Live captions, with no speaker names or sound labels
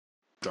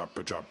Drop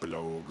it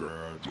low,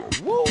 girl.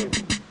 Woo!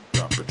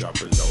 Drop it low,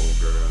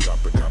 girl.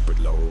 Drop it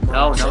low, girl.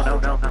 No, no, no, no,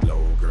 Drop it no.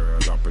 low, girl.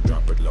 Drop it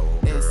low,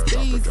 girl.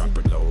 Drop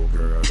it low,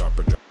 girl.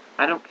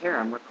 I don't care,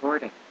 I'm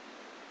recording.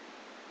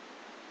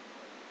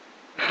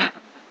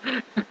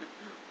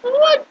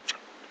 What?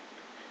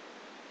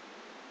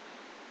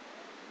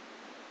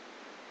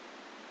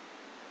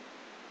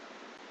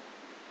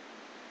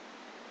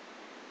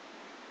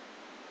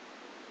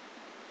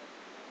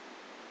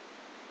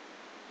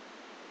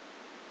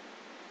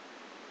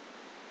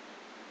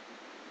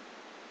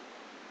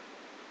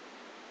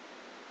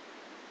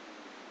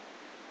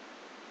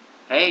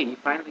 Hey, you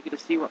finally get to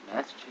see what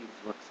Master Chief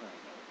looks like.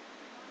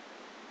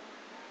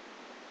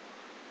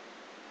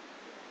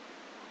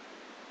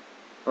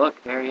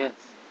 Look, there he is.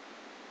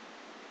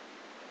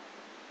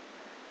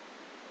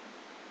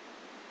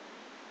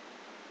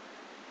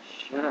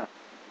 Shut up.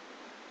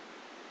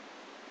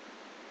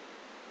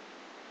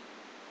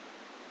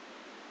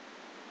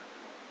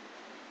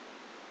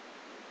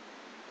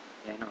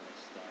 Yeah, I know they're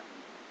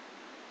stabbing and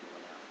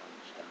doing that fun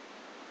stuff.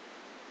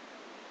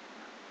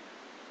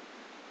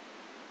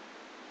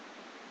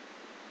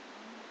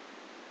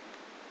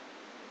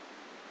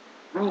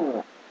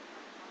 Rule.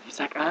 He's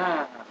like,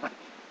 ah.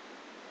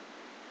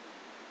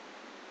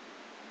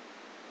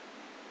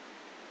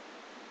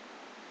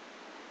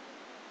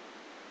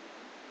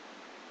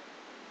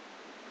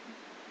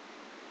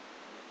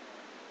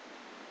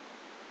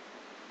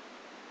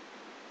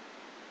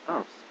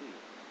 Oh, sweet.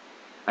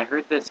 I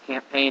heard this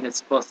campaign is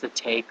supposed to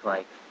take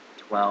like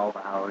 12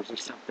 hours or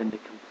something to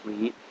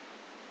complete.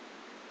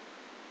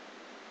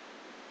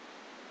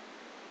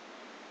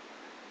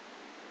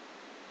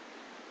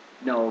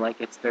 No, like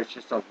there's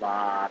just a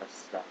lot of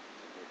stuff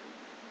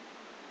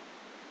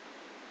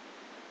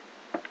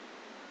to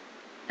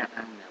do. No.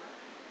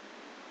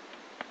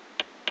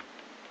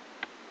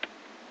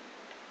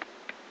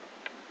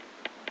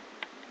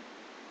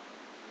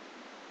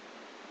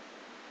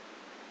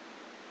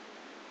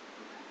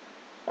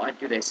 Why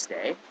do they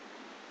stay?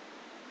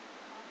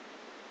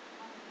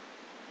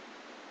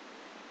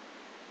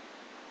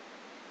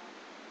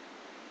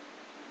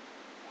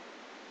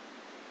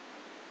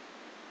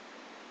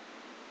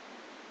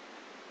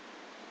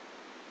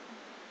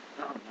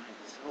 Oh,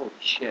 nice. Holy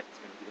shit, it's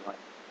gonna be like...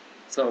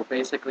 So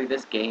basically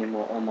this game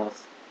will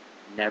almost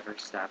never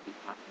stop being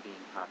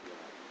popular.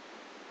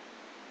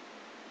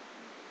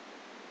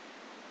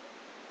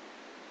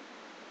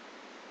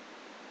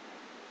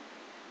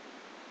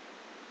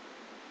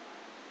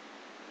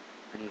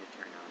 I need to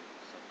turn on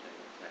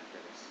subtitles after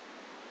this.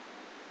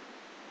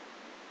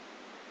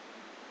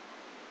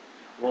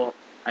 Well,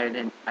 I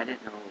didn't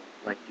know,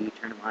 like, do you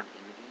turn them on in the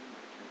game?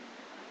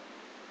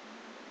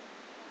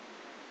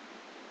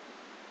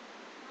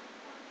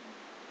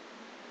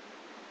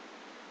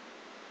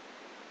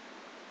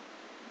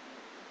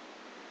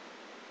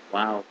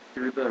 Wow,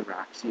 through the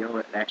Roxio,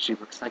 it actually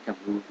looks like a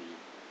movie.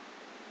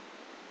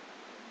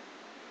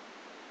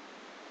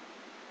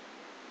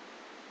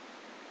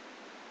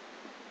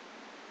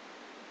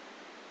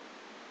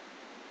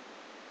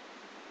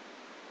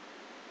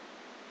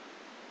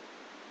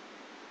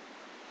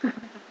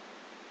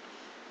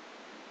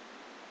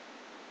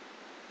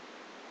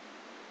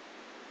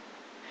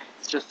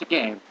 It's just a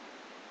game.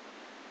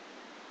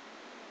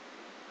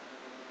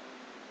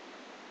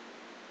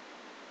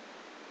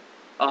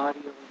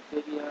 Audio and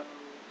video,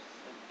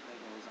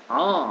 subtitles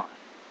on.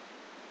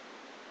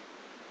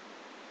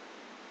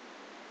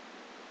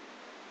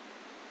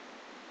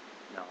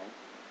 No.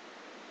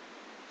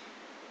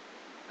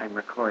 I'm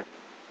recording.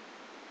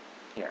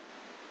 Here.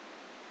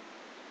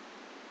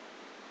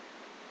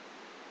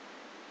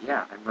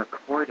 Yeah, I'm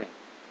recording.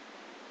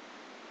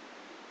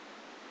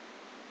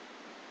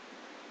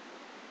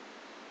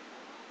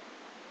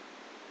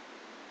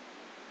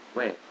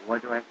 Wait,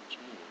 what do I have to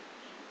change?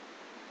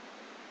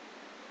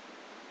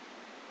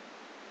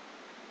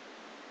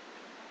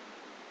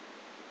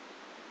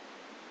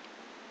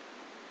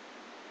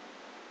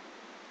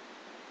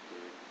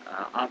 Dude,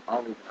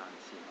 I'll leave it on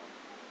and see how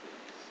it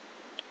is.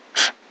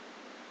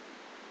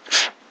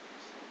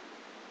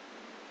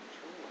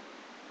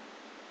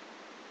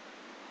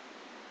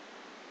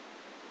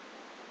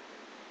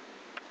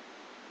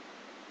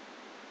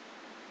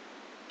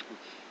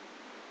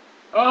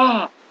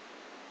 Oh!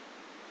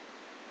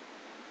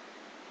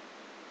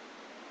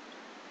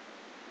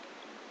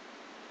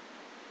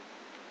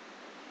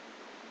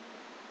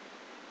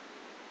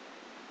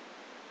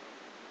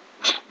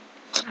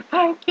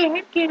 I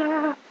can't get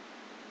out!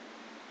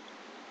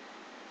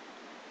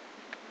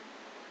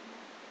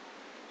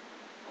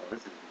 Oh, this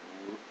is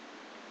new.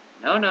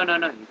 No,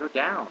 you go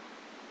down.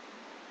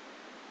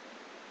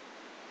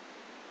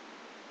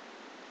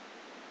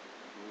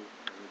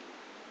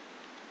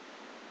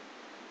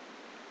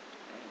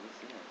 Hey, what's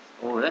this?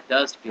 Oh, that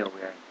does feel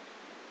weird.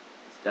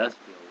 This does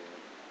feel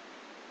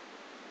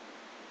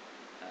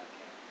weird.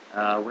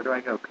 Okay. Where do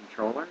I go?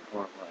 Controller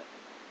or what?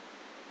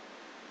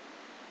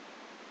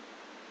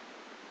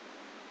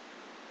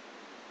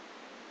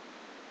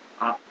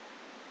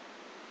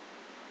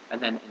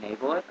 And then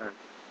enable it, or?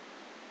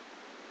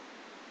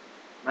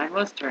 Mine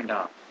was turned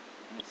off,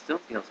 and it still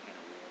feels kind of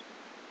weird.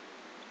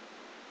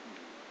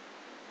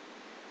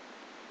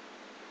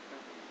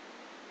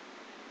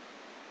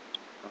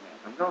 Okay,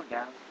 I'm going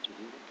down to do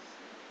this.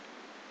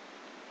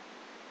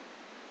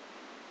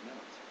 No,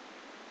 it's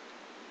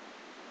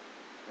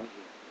right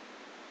here.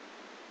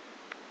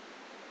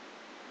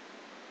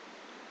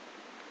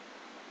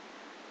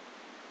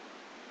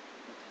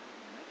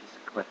 I just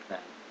clicked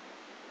that.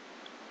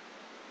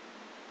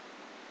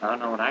 I don't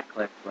know what I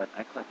clicked, but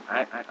I clicked.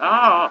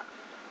 Oh!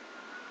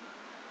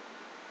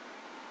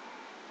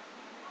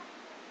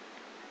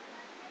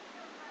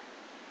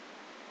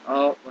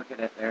 Oh, look at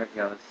it. There it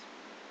goes.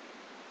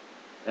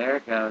 There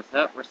it goes.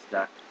 Oh, we're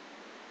stuck.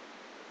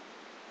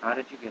 How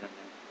did you get in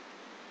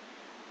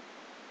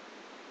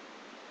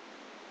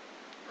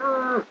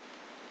there?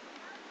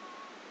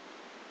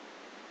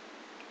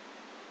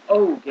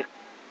 Oh, get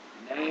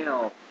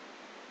nailed.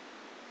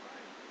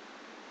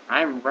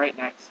 I'm right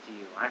next to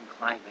you. I'm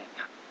climbing.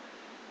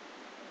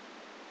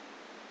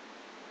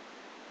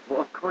 Well,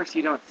 of course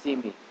you don't see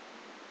me.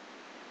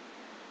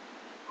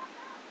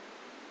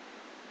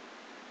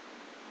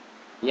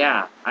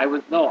 Yeah, I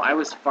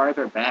was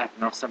farther back,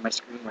 and all of a sudden my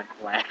screen went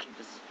black and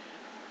just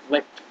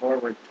flipped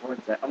forward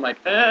towards it. I'm like,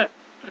 eh.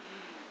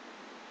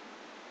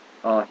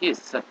 Oh,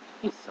 he's so,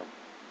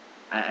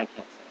 I can't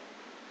say it.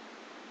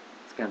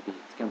 It's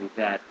gonna be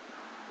bad.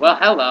 Well,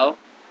 hello.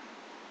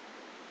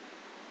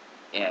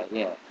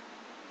 Yeah.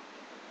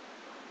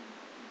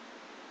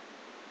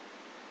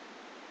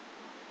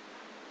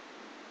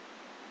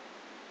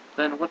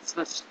 Then what's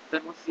the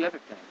other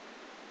thing?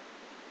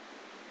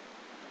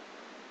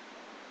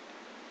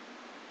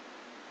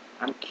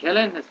 I'm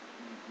killing this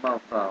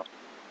mofo.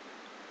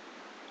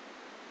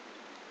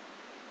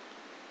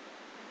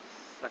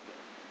 Suck it.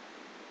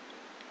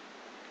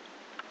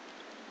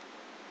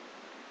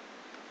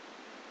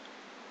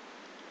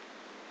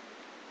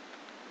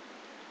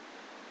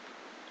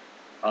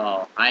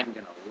 Oh, I'm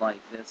gonna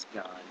like this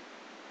gun.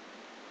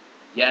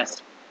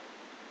 Yes,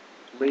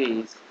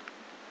 please.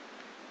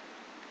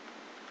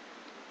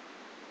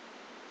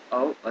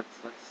 Oh, let's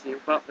see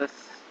about this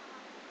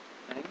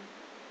thing.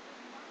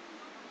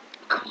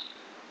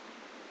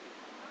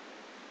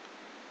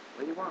 What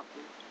do you want,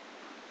 please?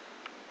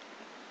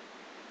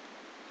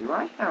 Do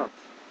I have...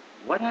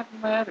 What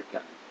happened to my other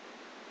gun?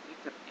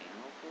 Picked up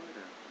ammo for it,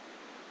 or...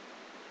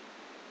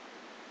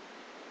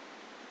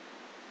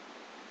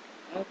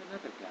 I have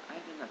another gun.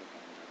 Now.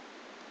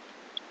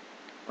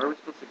 Where are we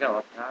supposed to go?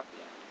 Up top?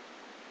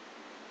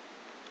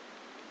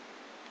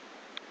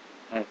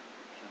 Yeah. Hey,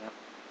 shut up.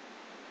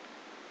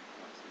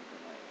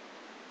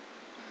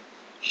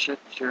 Shut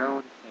your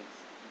own face.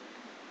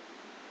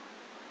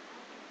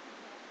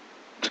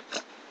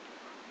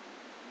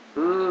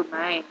 Ooh,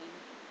 mine.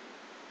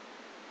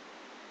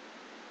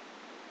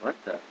 What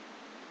the?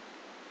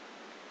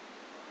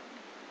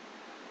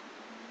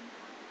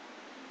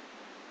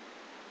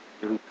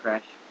 Did we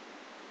crash?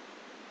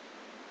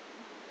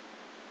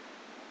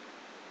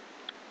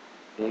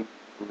 Big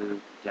blue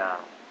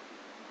dot.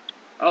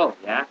 Oh,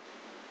 yeah?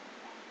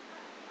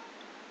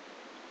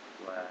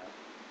 What?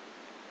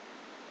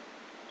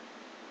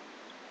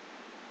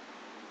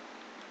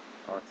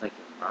 Oh, it's like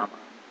your mama.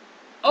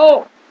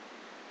 Oh!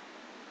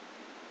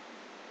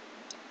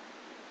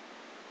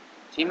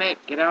 Teammate,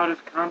 get out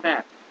of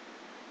combat.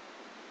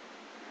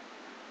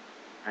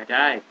 I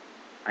died.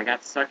 I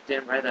got sucked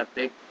in by the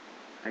big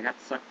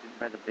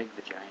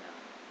vagina.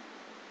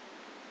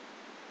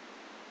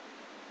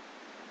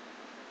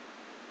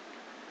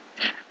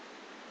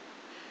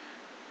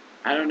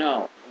 I don't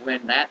know.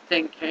 When that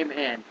thing came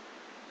in,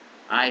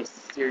 I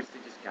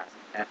seriously just got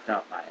effed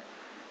up by it.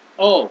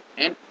 Oh,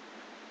 and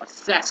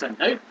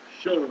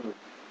assassination!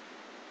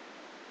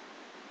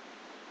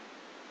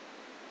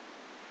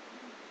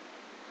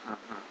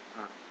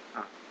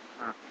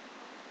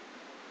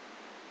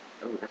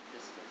 Oh, that's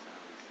pistol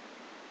sounds.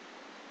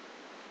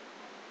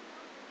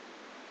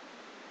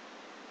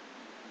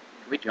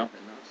 Can we jump in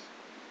those?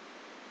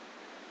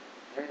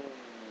 Hey.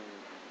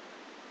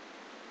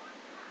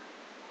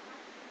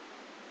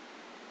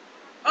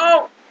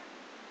 Oh!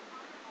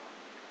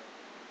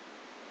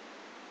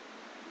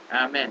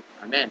 I'm in.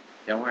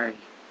 Don't worry.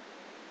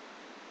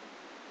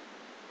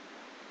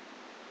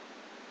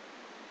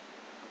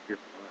 Up your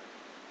butt.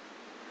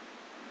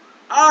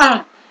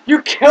 Ah!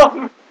 You killed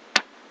me!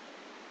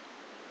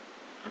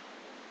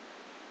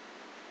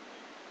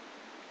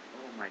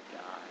 Oh my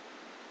god.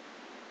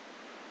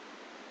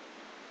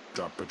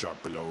 Drop it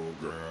low,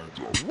 girl.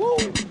 Woo!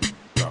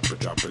 Drop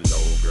it low,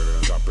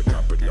 girl. Drop it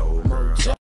low, girl.